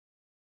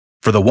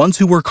For the ones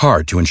who work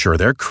hard to ensure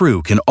their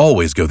crew can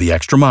always go the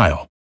extra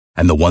mile,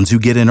 and the ones who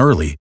get in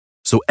early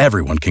so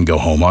everyone can go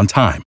home on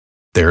time,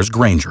 there's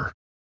Grainger,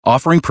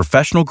 offering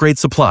professional-grade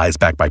supplies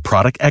backed by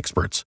product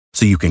experts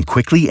so you can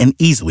quickly and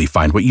easily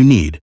find what you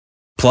need.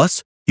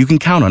 Plus, you can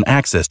count on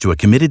access to a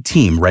committed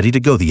team ready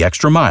to go the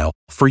extra mile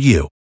for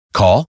you.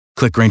 Call,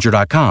 click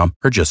Grainger.com,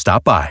 or just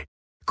stop by.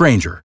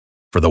 Grainger,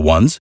 for the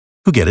ones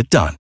who get it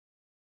done.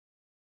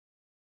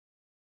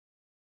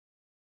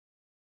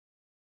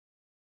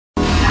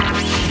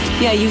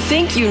 Yeah, you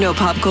think you know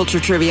pop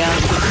culture trivia,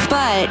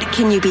 but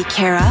can you beat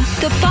Kara?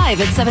 The 5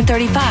 at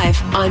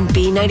 7:35 on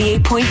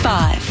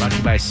B98.5. Brought to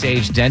you by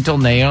Sage Dental,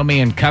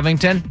 Naomi in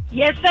Covington.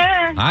 Yes,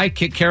 sir. I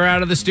kick Kara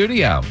out of the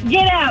studio.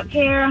 Get out,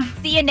 Kara.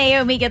 See you,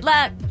 Naomi. Good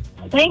luck.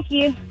 Thank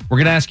you. We're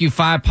going to ask you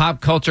 5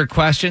 pop culture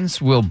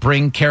questions. We'll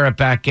bring Kara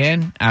back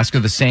in, ask her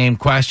the same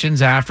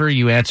questions. After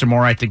you answer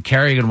more right than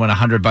Kara, you're going to win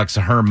 $100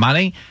 of her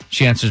money.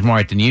 She answers more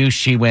right than you.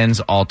 She wins.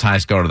 All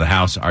ties go to the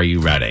house. Are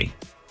you ready?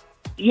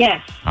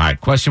 Yes. All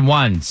right, question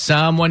 1.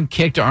 Someone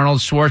kicked Arnold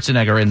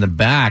Schwarzenegger in the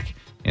back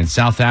in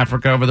South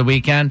Africa over the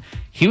weekend.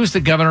 He was the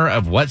governor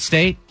of what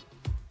state?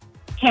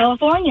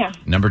 California.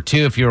 Number 2,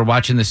 if you were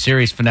watching the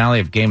series finale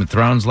of Game of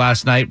Thrones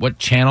last night, what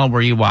channel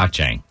were you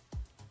watching?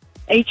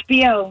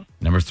 HBO.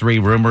 Number 3,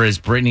 rumor is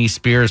Britney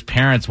Spears'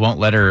 parents won't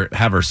let her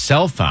have her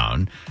cell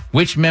phone.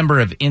 Which member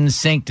of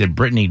NSYNC did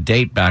Britney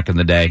date back in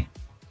the day?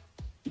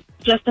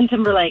 Justin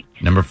Timberlake.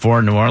 Number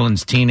 4, New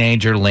Orleans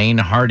teenager Lane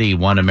Hardy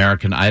won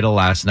American Idol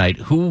last night.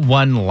 Who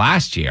won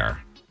last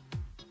year?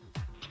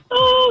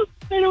 Oh,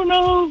 I don't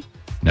know.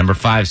 Number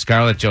 5,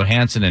 Scarlett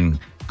Johansson and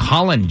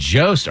Colin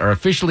Jost are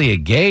officially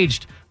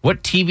engaged.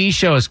 What TV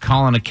show is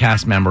Colin a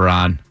cast member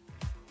on?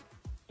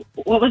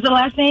 What was the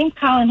last name?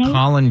 Colin who?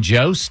 Colin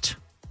Jost.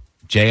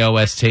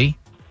 Jost.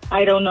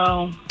 I don't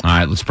know. All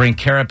right, let's bring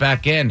Kara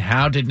back in.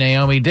 How did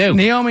Naomi do?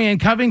 Naomi in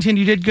Covington,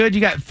 you did good.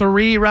 You got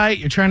 3 right.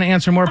 You're trying to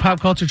answer more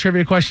pop culture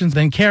trivia questions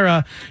than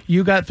Kara.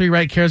 You got 3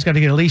 right. Kara's got to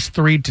get at least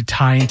 3 to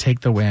tie and take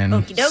the win.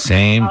 Okey-doke.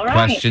 Same All right.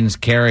 questions.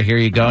 Kara, here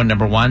you go.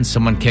 Number 1,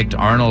 someone kicked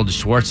Arnold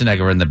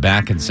Schwarzenegger in the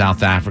back in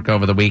South Africa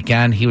over the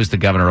weekend. He was the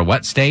governor of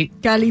what state?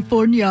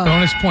 California.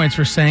 Bonus points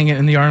for saying it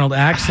in the Arnold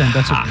accent.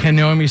 That's what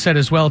Naomi said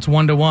as well. It's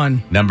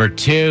 1-1. Number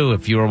 2,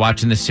 if you were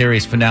watching the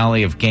series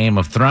finale of Game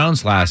of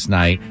Thrones last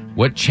night,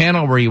 what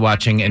channel were you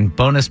watching? And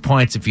bonus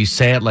points if you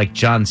say it like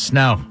Jon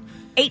Snow.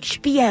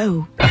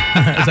 HBO.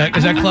 Is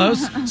that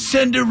close?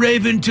 Send a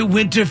raven to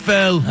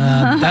Winterfell.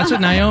 That's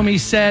what Naomi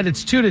said.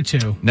 It's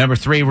 2-2. Number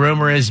 3,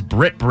 rumor is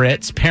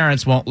Brit's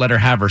parents won't let her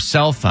have her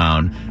cell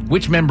phone.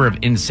 Which member of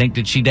NSYNC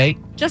did she date?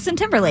 Justin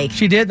Timberlake.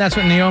 She did. That's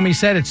what Naomi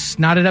said. It's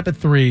knotted up at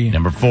 3.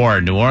 Number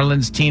 4, New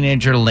Orleans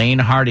teenager Lane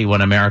Hardy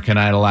won American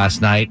Idol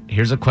last night.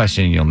 Here's a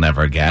question you'll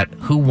never get.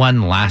 Who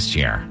won last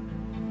year?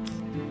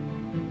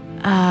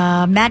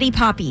 Maddie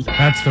Poppy.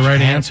 That's the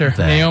right answer.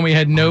 Naomi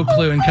had no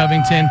clue in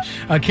Covington.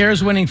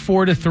 Kara's winning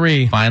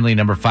 4-3. Finally,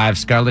 number 5,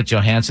 Scarlett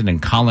Johansson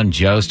and Colin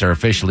Jost are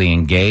officially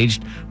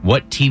engaged.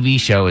 What TV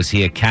show is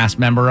he a cast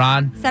member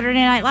on? Saturday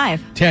Night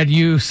Live. Ted,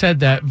 you said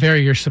that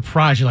you're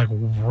surprised. You're like,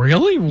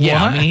 really? What?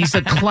 Yeah, I mean, he's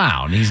a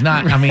clown. He's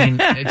not, I mean,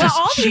 it just,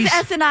 All these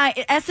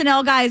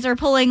SNL guys are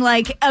pulling,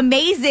 like,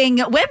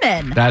 amazing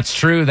women. That's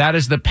true. That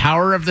is the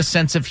power of the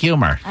sense of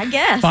humor. I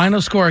guess.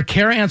 Final score,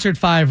 Kara answered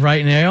 5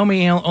 right.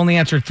 Naomi only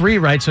answered 3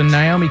 right, so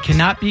Naomi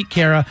cannot beat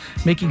Kara,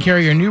 making Kara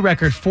your new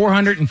record,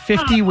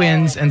 450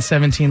 wins and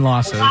 17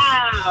 losses.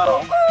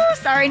 Wow. Ooh,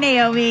 sorry,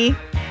 Naomi.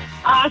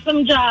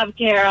 Awesome job,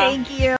 Kara. Thank you.